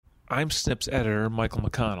I'm Snips editor Michael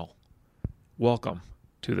McConnell. Welcome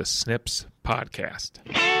to the Snips Podcast.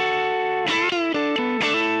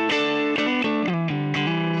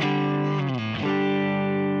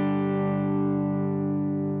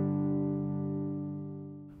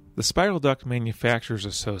 The Spiral Duct Manufacturers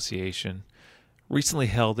Association recently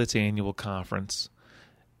held its annual conference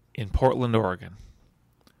in Portland, Oregon.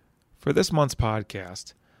 For this month's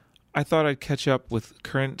podcast, I thought I'd catch up with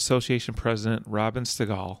current association president Robin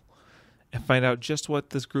Stegall and find out just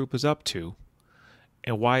what this group is up to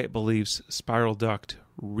and why it believes spiral duct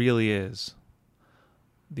really is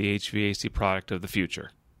the HVAC product of the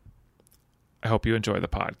future. I hope you enjoy the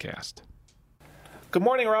podcast. Good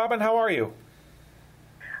morning, Robin. How are you?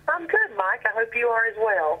 I'm good, Mike. I hope you are as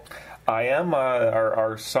well. I am.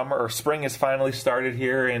 Our spring has finally started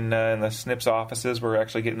here in the Snips offices. We're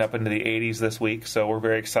actually getting up into the 80s this week, so we're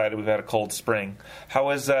very excited. We've had a cold spring. How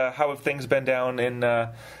have things been down in?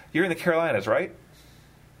 You're in the Carolinas, right?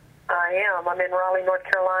 I am. I'm in Raleigh, North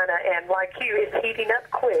Carolina, and like you, it's heating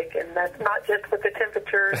up quick, and that's not just with the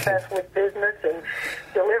temperatures, that's with business and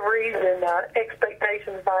deliveries and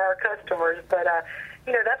expectations by our customers. But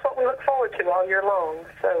that's what we look forward to all year long.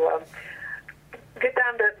 So good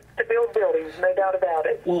time to build buildings, no doubt about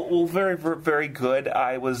it. Well, very, very good.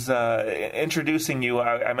 I was introducing you.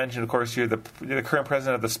 I mentioned, of course, you're the current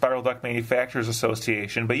president of the Spiral Duct Manufacturers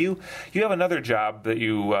Association, but you have another job that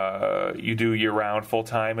you do year-round,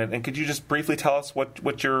 full-time, and could you just briefly tell us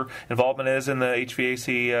what your involvement is in the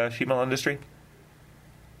HVAC sheet metal industry?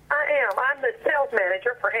 I am. I'm the sales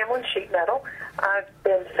manager for Hamlin Sheet Metal. I've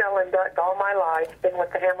been selling duct all my life. Been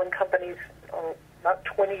with the Hamlin companies about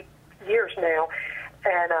 20 years now,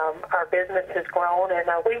 and our business has grown, and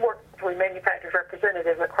we work with manufacturers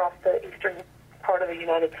representatives across the eastern part of the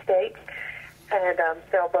United States, and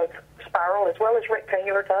sell both spiral as well as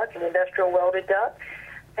rectangular duct and industrial welded duct,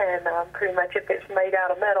 and pretty much if it's made out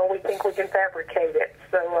of metal, we think we can fabricate it.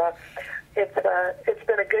 So it's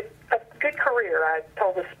been a good career. I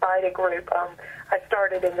told the SPIDA group I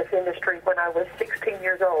started in this industry when I was 16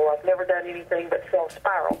 years old. I've never done anything but sell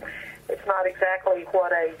spiral. It's not exactly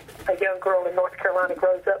what a young girl in North Carolina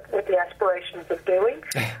grows up with the aspirations of doing,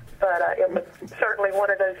 but it was certainly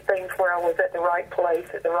one of those things where I was at the right place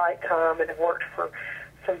at the right time and have worked for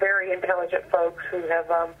some very intelligent folks who have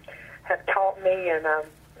taught me and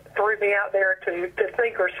threw me out there to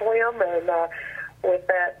sink or swim, and with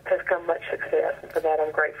that has come much success, and for that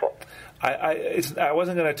I'm grateful. I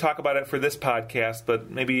wasn't going to talk about it for this podcast,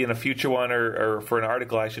 but maybe in a future one or for an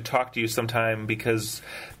article I should talk to you sometime, because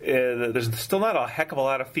there's still not a heck of a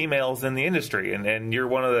lot of females in the industry, and you're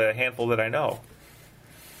one of the handful that I know.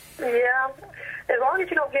 Yeah, as long as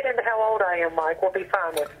you don't get into how old I am, Mike, we'll be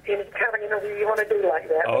fine with any kind of interview you want to do like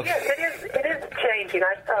that. Okay. Yes, it is changing.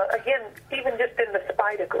 Again, even just in the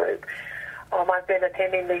SPIDA group, I've been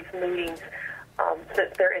attending these meetings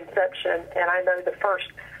since their inception, and I know the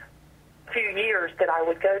first few years that I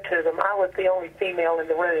would go to them, I was the only female in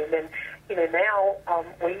the room, and now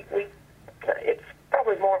we it's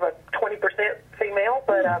probably more of a 20% female,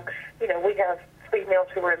 but we have females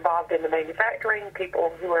who are involved in the manufacturing,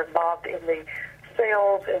 people who are involved in the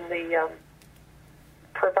sales and the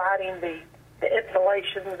providing the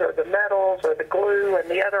insulations or the metals or the glue and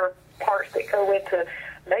the other parts that go into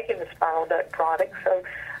making the spiral duct product. So,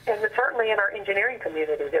 and certainly in our engineering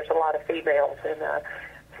community, there's a lot of females, and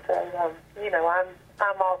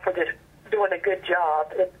I'm all for just doing a good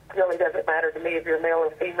job. It really doesn't matter to me if you're male or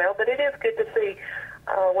female, but it is good to see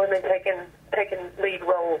women taking lead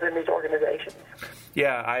roles in these organizations.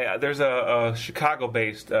 Yeah, there's a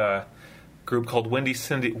Chicago-based group called Windy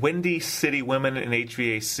City Women in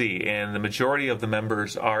HVAC, and the majority of the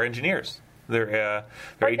members are engineers. They're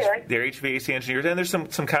HVAC engineers, and there's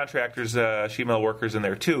some contractors, sheet metal workers in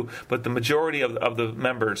there too, but the majority of the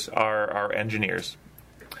members are engineers.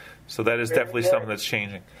 So that is definitely something that's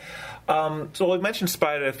changing. So we've mentioned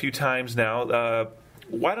SPIDA a few times now.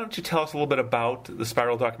 Why don't you tell us a little bit about the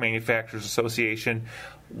Spiral Duct Manufacturers Association,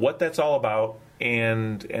 what that's all about,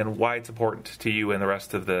 and why it's important to you and the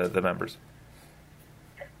rest of the members?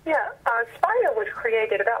 Yeah, SPIDA was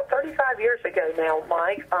created about 35 years ago now,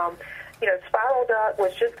 Mike. Spiral duct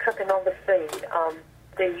was just coming on the scene.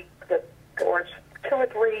 There was 2 or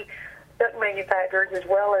 3 duct manufacturers, as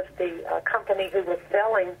well as the company who was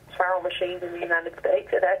selling spiral machines in the United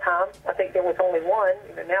States at that time. I think there was only one.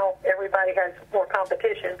 Now everybody has more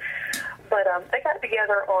competition. But they got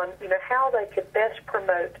together on how they could best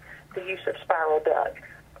promote the use of spiral duct,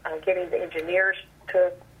 getting the engineers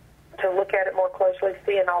to look at it more closely,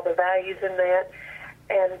 seeing all the values in that.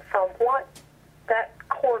 And from what that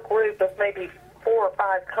core group of maybe 4 or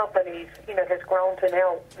 5 companies, has grown to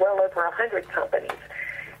now well over 100 companies.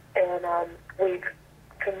 And we've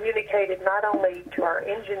communicated not only to our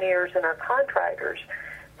engineers and our contractors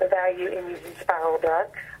the value in using spiral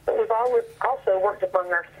duct, but we've also worked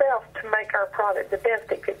among ourselves to make our product the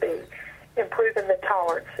best it could be, improving the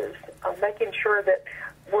tolerances, making sure that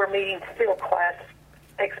we're meeting steel class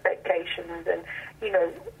expectations. And,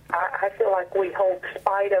 I feel like we hold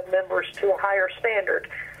SPIDA members to a higher standard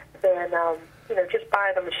than, just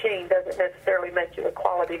buying a machine doesn't necessarily make you a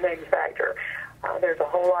quality manufacturer. There's a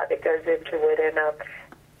whole lot that goes into it. And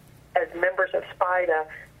as members of SPIDA,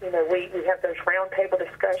 we have those roundtable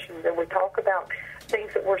discussions, and we talk about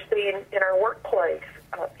things that we're seeing in our workplace,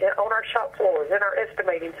 on our shop floors, in our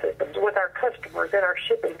estimating systems, with our customers, in our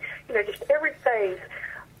shipping, just every phase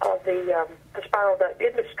of the spiral duct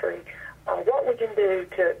industry, what we can do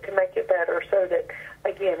to make it better so that,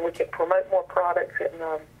 again, we can promote more products and,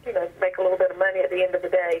 make a little bit of money at the end of the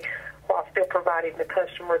day while still providing the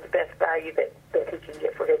customer the best value that he can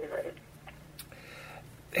get for his money.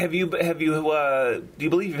 Do you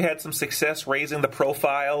believe you've had some success raising the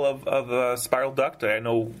profile of Spiral Duct? I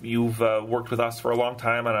know you've worked with us for a long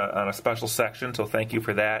time on a special section, so thank you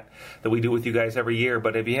for that we do with you guys every year.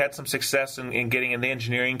 But have you had some success in getting in the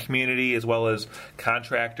engineering community as well as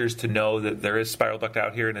contractors to know that there is Spiral Duct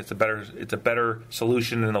out here and it's a better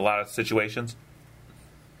solution in a lot of situations?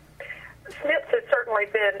 SNPS has certainly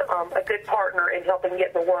been a good partner in helping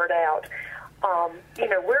get the word out.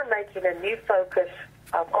 We're making a new focus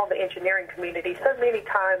on the engineering community. So many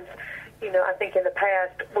times, I think in the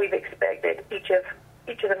past we've expected each of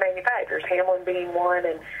the manufacturers, Hamlin being one,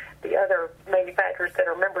 and the other manufacturers that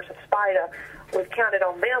are members of SPIDA, we've counted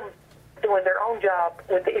on them doing their own job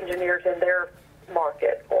with the engineers in their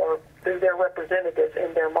market or through their representatives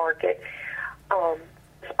in their market.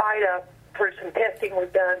 SPIDA, through some testing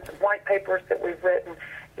we've done, some white papers that we've written,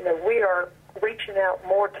 we are reaching out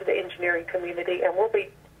more to the engineering community, and we'll be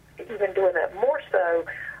even doing that more so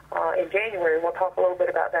in January. We'll talk a little bit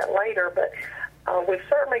about that later, but we've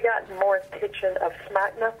certainly gotten more attention of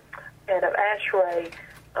SMACNA and of ASHRAE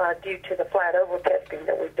due to the flat oval testing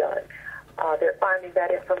that we've done. They're finding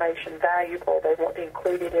that information valuable. They want to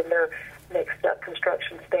include it in their next up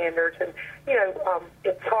construction standards. And,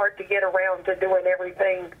 it's hard to get around to doing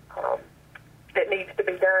everything that needs to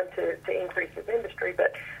be done to increase this industry,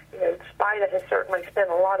 but, SPIDA has certainly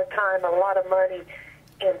spent a lot of time, a lot of money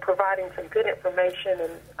in providing some good information,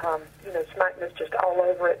 and, SMACNA's just all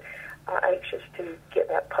over it, anxious to get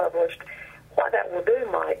that published. What that will do,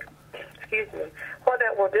 Mike, what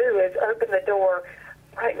that will do is open the door.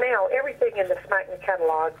 Right now, everything in the SMACNA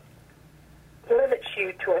catalog limits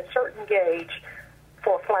you to a certain gauge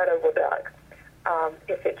for flat oval duct.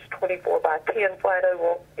 If it's 24 by 10 flat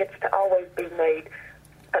oval, it's to always be made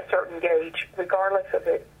a certain gauge, regardless of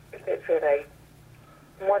if it's in a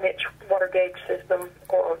 1-inch water gauge system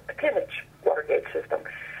or a 10-inch water gauge system.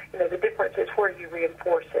 The difference is where you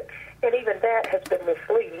reinforce it. And even that has been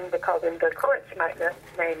misleading because in the current SMACNA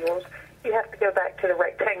manuals, you have to go back to the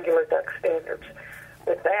rectangular duct standards.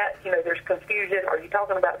 With that, there's confusion. Are you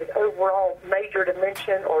talking about the overall major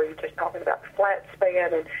dimension, or are you just talking about the flat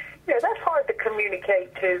span? And, that's hard to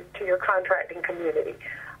communicate to your contracting community,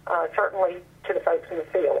 certainly to the folks in the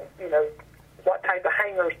field. What type of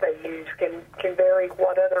hangers they use can vary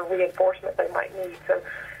what other reinforcement they might need. So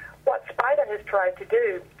what SPIDA has tried to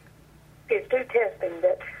do is do testing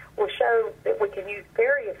that will show that we can use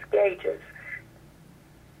various gauges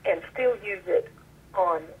and still use it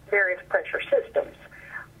on various pressure systems,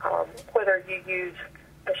 whether you use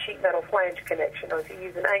a sheet metal flange connection or if you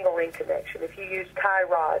use an angle ring connection, if you use tie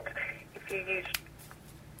rods, if you use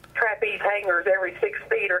trapeze hangers every 6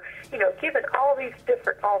 feet, or, given all these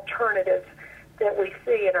different alternatives that we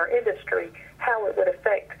see in our industry, how it would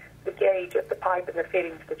affect the gauge of the pipe and the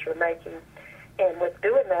fittings that you're making. And with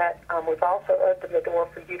doing that, we've also opened the door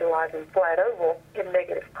for utilizing flat oval in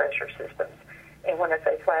negative pressure systems. And when I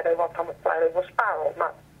say flat oval, I'm talking about flat oval spiral,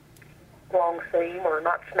 not long seam or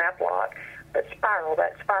not snap lock, but spiral.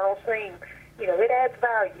 That spiral seam, it adds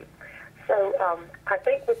value. So I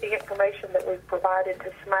think with the information that we've provided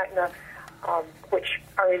to SMACNA, which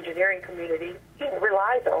our engineering community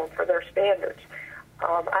relies on for their standards,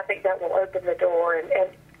 I think that will open the door and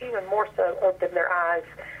even more so open their eyes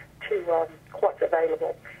to what's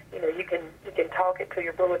available. You can talk it till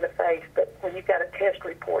you're blue in the face, but when you've got a test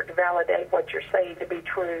report to validate what you're saying to be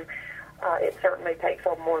true, it certainly takes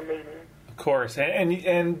on more meaning. Of course, and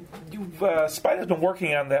SPIDA's been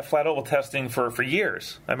working on that flat oval testing for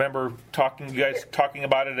years. I remember you guys talking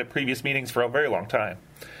about it at previous meetings for a very long time.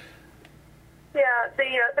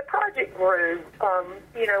 Yeah, the project grew.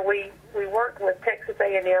 We worked with Texas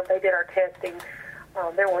A&M. They did our testing.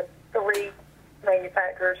 There were 3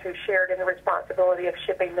 manufacturers who shared in the responsibility of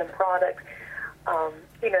shipping them products.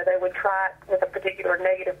 They would try it with a particular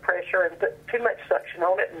negative pressure and put too much suction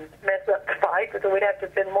on it and mess up the pipe, so we'd have to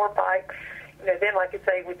send more pipe. Then, like you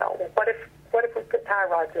say, we thought, well, what if we put tie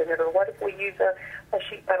rods in it, or what if we use a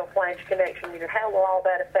sheet metal flange connection? How will all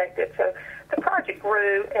that affect it? So the project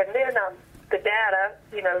grew, and then the data,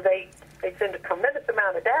 they send a tremendous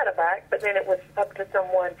amount of data back, but then it was up to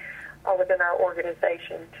someone within our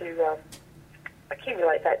organization to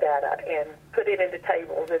accumulate that data and put it into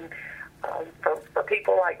tables. And for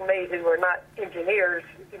people like me who are not engineers,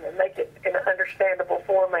 make it in an understandable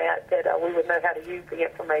format that we would know how to use the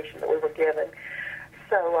information that we were given.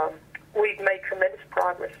 So we've made tremendous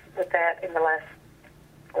progress with that in the last,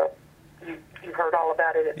 well, you heard all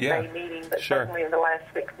about it at the May meeting, but Sure. certainly in the last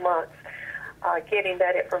 6 months, getting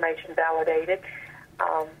that information validated.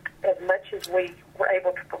 As much as we were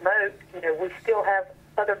able to promote, we still have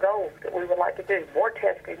other goals that we would like to do, more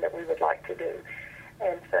testing that we would like to do.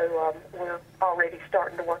 And so we're already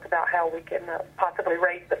starting to work about how we can possibly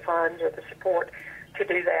raise the funds or the support to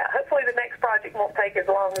do that. Hopefully the next project won't take as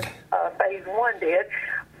long as Phase 1 did,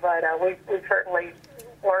 but we've certainly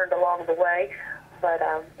learned along the way. But,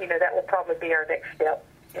 that will probably be our next step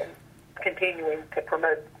in continuing to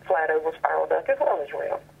promote flat oval spiral duct as well as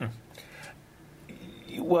round.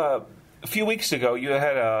 A few weeks ago, you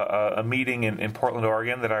had a meeting in Portland,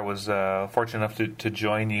 Oregon that I was fortunate enough to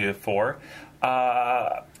join you for.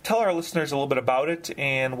 Tell our listeners a little bit about it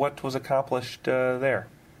and what was accomplished there.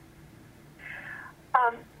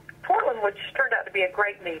 Portland, which turned out to be a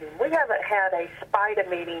great meeting. We haven't had a SPIDA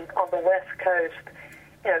meeting on the West Coast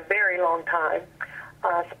in a very long time.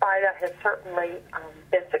 SPIDA has certainly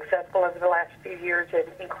been successful over the last few years in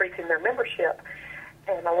increasing their membership,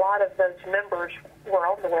 and a lot of those members were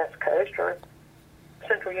on the West Coast or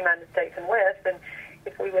central United States and West, and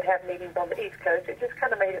if we would have meetings on the East Coast, it just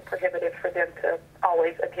kind of made it prohibitive for them to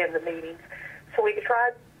always attend the meetings. So we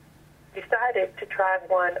decided to try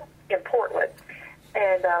one in Portland,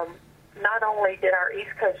 and not only did our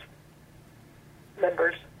East Coast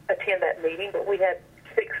members attend that meeting, but we had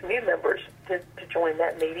 6 new members to join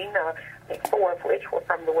that meeting, I think 4 of which were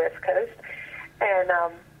from the West Coast. And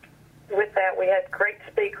with that, we had great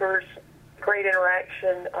speakers, great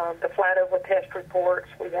interaction, the flat oval test reports.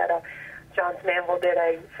 We had John Snanville did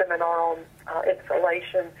a seminar on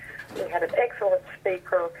insulation. We had an excellent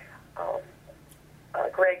speaker,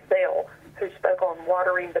 Greg Bell, who spoke on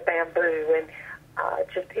watering the bamboo and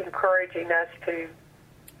just encouraging us to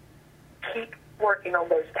keep working on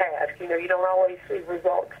those tasks. You don't always see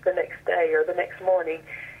results the next day or the next morning.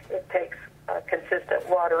 It takes consistent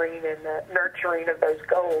watering and nurturing of those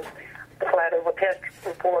goals. The flat oval test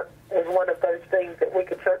report was one of those things that we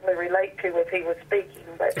could certainly relate to as he was speaking.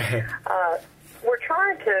 But we're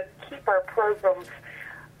trying to keep our programs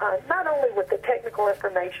not only with the technical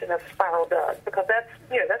information of spiral duct, because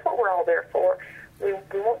that's what we're all there for. We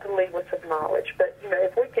want to leave with some knowledge, but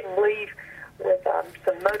if we can leave with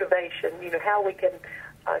some motivation, how we can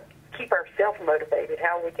keep ourselves motivated,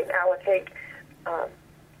 how we can allocate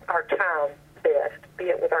our time best, be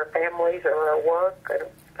it with our families or our work or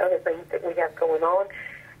other things that we have going on,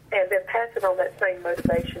 and then passing on that same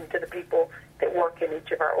motivation to the people that work in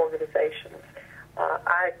each of our organizations.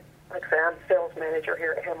 Like I say, I'm sales manager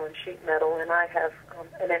here at Hamlin Sheet Metal, and I have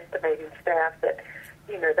an estimating staff that,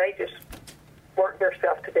 they just work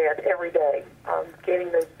themselves to death every day,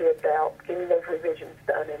 getting those bids out, getting those revisions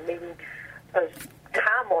done, and meeting those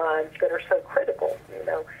timelines that are so critical,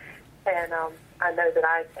 And I know that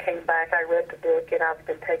I came back, I read the book, and I've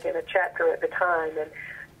been taking a chapter at a time and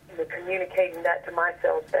communicating that to my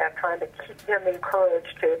sales staff, trying to keep them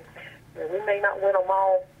encouraged to, we may not win them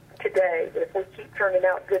all today, but if we keep turning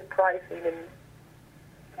out good pricing and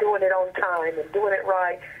doing it on time and doing it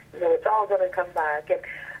right, it's all going to come back. And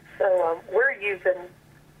so we're using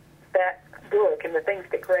that book and the things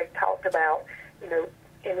that Greg talked about, in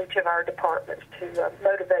each of our departments to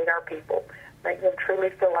motivate our people, make them truly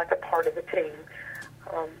feel like a part of the team.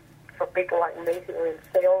 For people like me who are in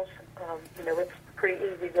sales, it's pretty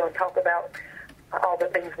easy to go and talk about all the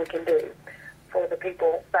things we can do. For the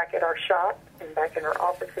people back at our shop and back in our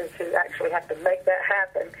offices who actually have to make that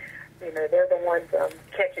happen, they're the ones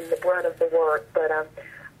catching the brunt of the work. But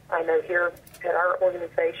I know here at our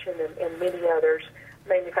organization and many others,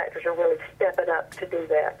 manufacturers are really stepping up to do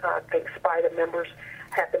that. I think SPIDA members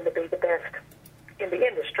happen to be the best in the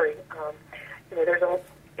industry.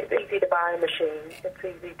 It's easy to buy a machine. It's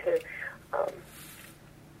easy to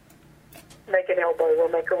make an elbow or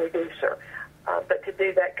make a reducer. but to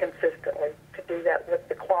do that consistently, to do that with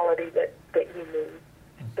the quality that you need,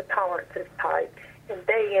 the tolerance is tight, and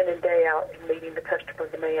day in and day out in meeting the customer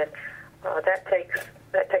demand, that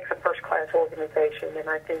takes a first-class organization, and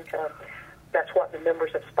I think that's what the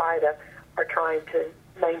members of SPIDA are trying to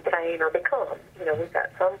maintain or become. We've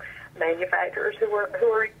got some manufacturers who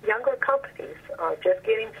are younger companies just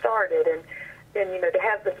getting started, and to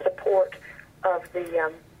have the support of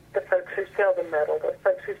the folks who sell the metal, the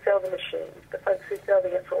folks who sell the machines, the folks who sell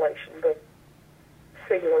the insulation, the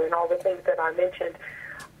sealer, and all the things that I mentioned.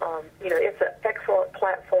 It's an excellent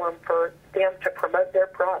platform for them to promote their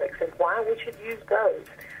products and why we should use those.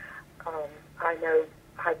 I know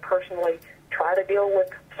I personally try to deal with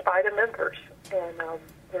SPIDA members, and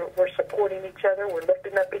we're supporting each other. We're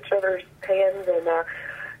lifting up each other's hands and,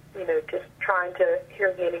 just trying to, here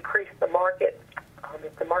again, increase the market.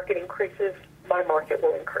 If the market increases, my market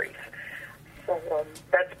will increase. So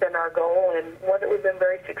that's been our goal and one that we've been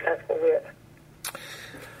very successful with.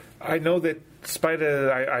 I know that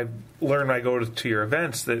SPIDA, I learn when I go to your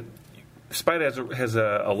events that SPIDA has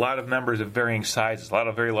a lot of members of varying sizes, a lot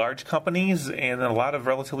of very large companies, and then a lot of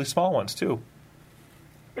relatively small ones, too.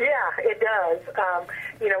 Yeah, it does.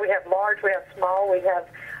 We have large, we have small, we have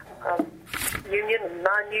union and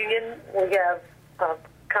non-union. We have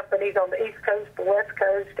companies on the East Coast, the West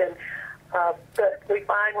Coast, and but we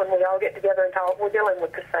find when we all get together and talk, we're dealing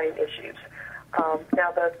with the same issues.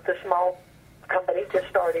 Now, the small company just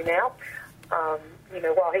starting out,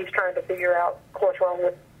 while he's trying to figure out what's wrong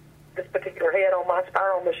with this particular head on my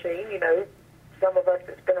spiral machine, some of us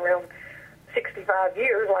that's been around 65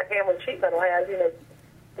 years, like Hamlin Sheet Metal has,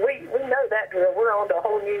 we know that drill. We're on to a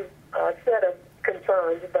whole new set of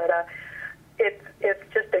concerns, but it's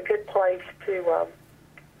just a good place to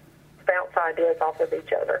bounce ideas off of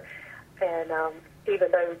each other. And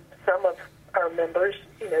even though some of our members,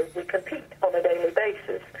 we compete on a daily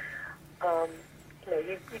basis,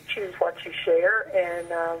 you choose what you share,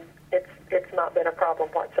 and it's not been a problem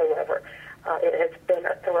whatsoever. It has been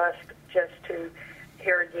a thrust just to,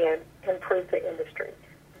 here again, improve the industry,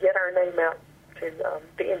 get our name out to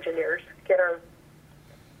the engineers, get our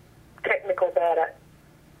technical data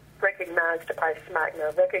recognized by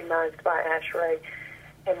SMACNA, recognized by ASHRAE,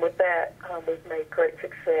 and with that, we've made great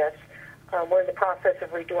success. We're in the process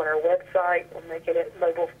of redoing our website. We're making it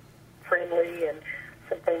mobile-friendly and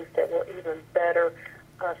some things that will even better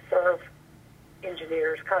serve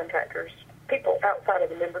engineers, contractors, people outside of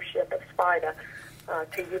the membership of SPIDA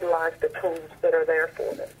to utilize the tools that are there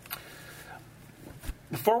for them.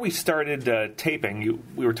 Before we started taping,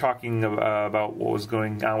 we were talking about what was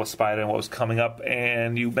going on with SPIDA and what was coming up,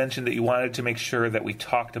 and you mentioned that you wanted to make sure that we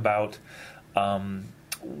talked about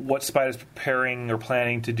what SPIDA is preparing or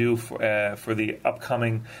planning to do for the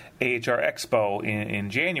upcoming AHR Expo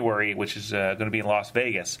in January, which is going to be in Las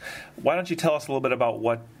Vegas. Why don't you tell us a little bit about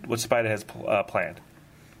what SPIDA has planned?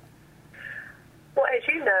 Well, as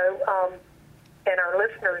you know, and our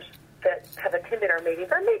listeners that have attended our meetings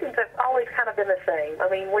have always kind of been the same. I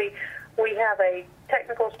mean, we have a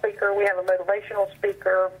technical speaker, we have a motivational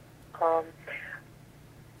speaker.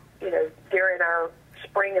 During our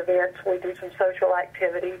spring events, we do some social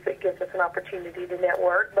activities that gives us an opportunity to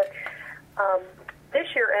network. But this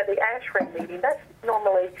year at the ASHRAE meeting, that's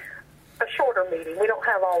normally a shorter meeting. We don't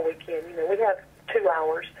have all weekend. We have 2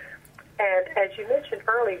 hours. And as you mentioned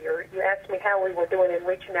earlier, you asked me how we were doing in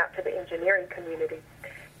reaching out to the engineering community.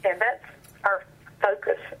 And that's our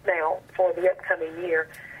focus now for the upcoming year.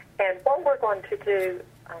 And what we're going to do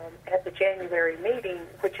at the January meeting,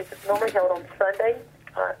 which is normally held on Sunday,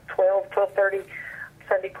 12:30,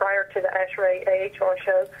 Sunday prior to the ASHRAE AHR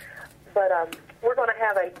show, but we're going to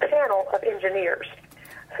have a panel of engineers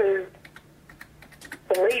who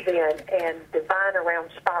believe in and design around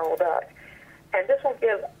spiral duct. And this will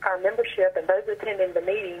give our membership and those attending the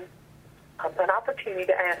meeting an opportunity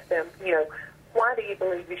to ask them, why do you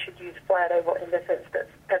believe you should use flat oval in this instance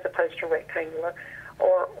as opposed to rectangular?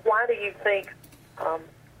 Or why do you think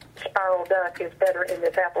spiral duct is better in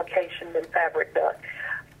this application than fabric duct?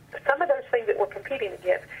 Some of those things that we're competing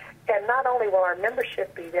against. And not only will our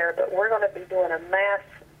membership be there, but we're going to be doing a mass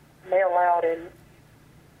mail out and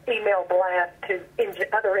email blast to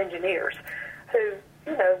other engineers who,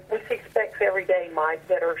 we see specs every day, Mike,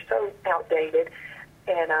 that are so outdated.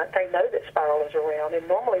 And they know that spiral is around, and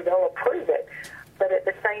normally they'll approve it. But at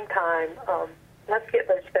the same time, let's get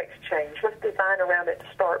those specs changed. Let's design around it to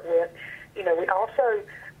start with. We also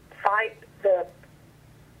fight the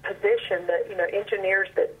position that, engineers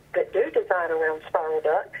that do design around spiral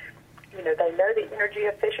duct, they know the energy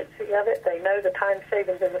efficiency of it. They know the time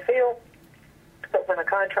savings in the field. but when a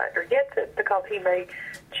contractor gets it, because he may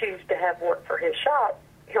choose to have work for his shop,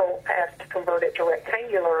 he'll ask to convert it to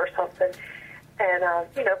rectangular or something. And,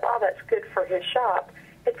 while that's good for his shop,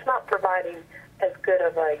 it's not providing as good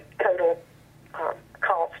of a total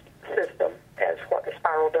cost system as what the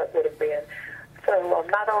spiral duct would have been. So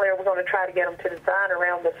not only are we going to try to get them to design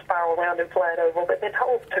around the spiral rounded flat oval, but then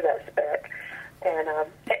hold to that spec. And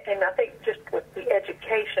I think just with the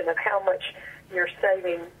education of how much you're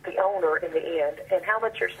saving the owner in the end and how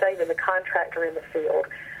much you're saving the contractor in the field,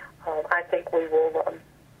 I think we will,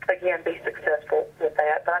 again, be successful with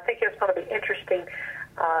that. But I think it's going to be interesting,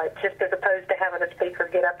 just as opposed to having a speaker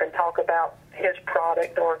get up and talk about his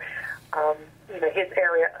product or, his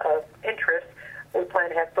area of interest. We plan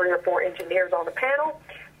to have 3 or 4 engineers on the panel,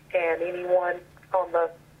 and anyone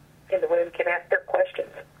in the room can ask their questions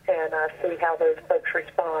and see how those folks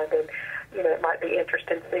respond. And, it might be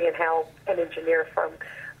interesting seeing how an engineer from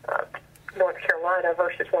North Carolina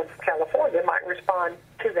versus one from California might respond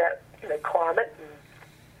to that, climate and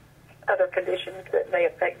other conditions that may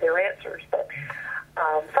affect their answers. But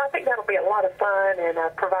so I think that'll be a lot of fun and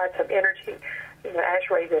provide some energy.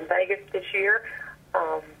 ASHRAE's in Vegas this year.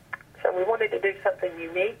 So we wanted to do something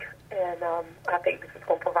unique, and I think this is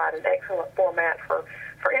going to provide an excellent format for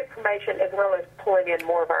information as well as pulling in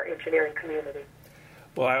more of our engineering community.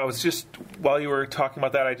 Well, I was just, while you were talking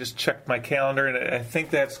about that, I just checked my calendar, and I think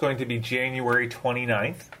that's going to be January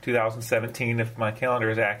 29th, 2017, if my calendar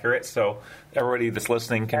is accurate. So everybody that's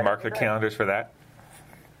listening can mark their calendars for that.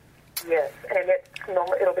 Yes, and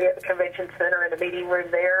it'll be at the convention center in the meeting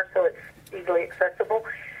room there, so it's easily accessible.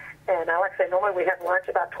 And like I say, normally we have lunch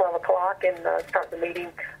about 12 o'clock and start the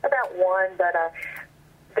meeting about 1, but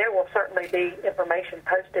there will certainly be information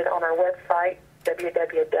posted on our website,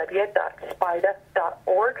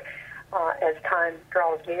 www.SPIDA.org, as time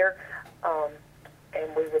draws near.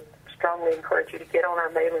 And we would strongly encourage you to get on our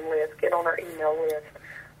mailing list, get on our email list.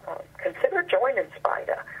 Consider joining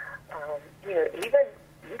SPIDA. Even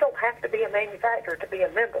you don't have to be a manufacturer to be a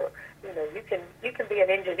member. You can be an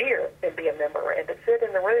engineer and be a member, and to sit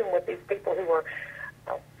in the room with these people who are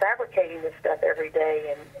fabricating this stuff every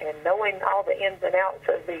day and knowing all the ins and outs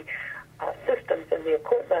of the systems and the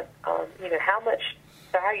equipment, how much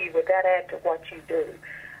value would that add to what you do?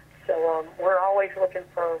 So we're always looking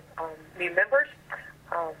for new members,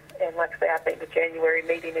 and like I say, I think the January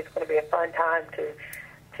meeting is going to be a fun time to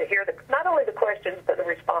hear not only the questions but the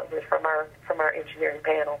responses from our engineering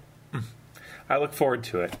panel. I look forward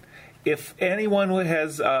to it. If anyone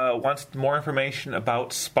wants more information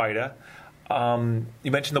about SPIDA,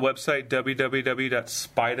 you mentioned the website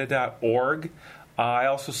www.spida.org. I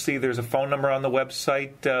also see there's a phone number on the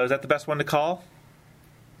website. Is that the best one to call?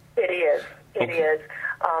 It is. It Okay. is.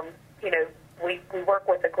 We work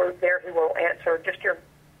with a group there who will answer just your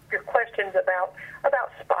questions about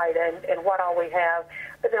SPIDA and what all we have.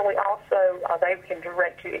 But then we also, they can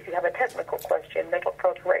direct you, if you have a technical question, they will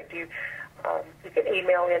direct you. You can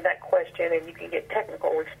email in that question and you can get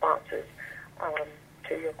technical responses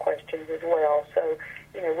to your questions as well. So,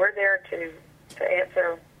 we're there to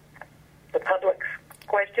answer the public's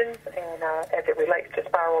questions and as it relates to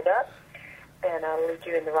Spiral Duct, and lead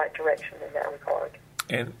you in the right direction in that regard.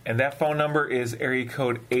 And that phone number is area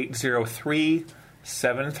code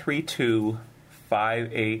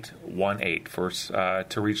 803-732-5818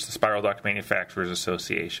 to reach the Spiral Duct Manufacturers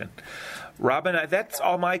Association. Robin, that's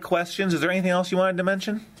all my questions. Is there anything else you wanted to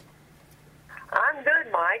mention? I'm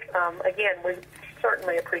good, Mike. Again, we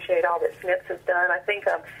certainly appreciate all that SNPS has done. I think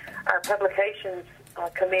our publications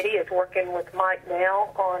committee is working with Mike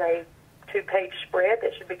now on a 2-page spread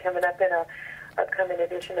that should be coming up in a upcoming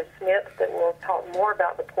edition of SNPS that will talk more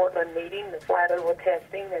about the Portland meeting, the flat oval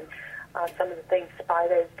testing, and some of the things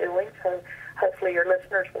SPIDA is doing. So hopefully your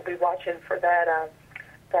listeners will be watching for that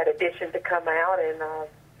edition to come out, and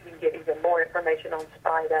you can get even more information on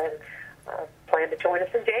SPIDA and plan to join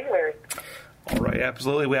us in January. All right,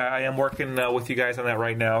 absolutely. I am working with you guys on that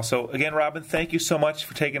right now. So again, Robin, thank you so much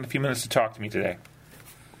for taking a few minutes to talk to me today.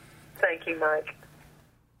 Thank you, Mike.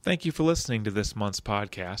 Thank you for listening to this month's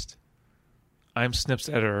podcast. I'm SNPS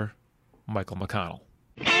editor Michael McConnell.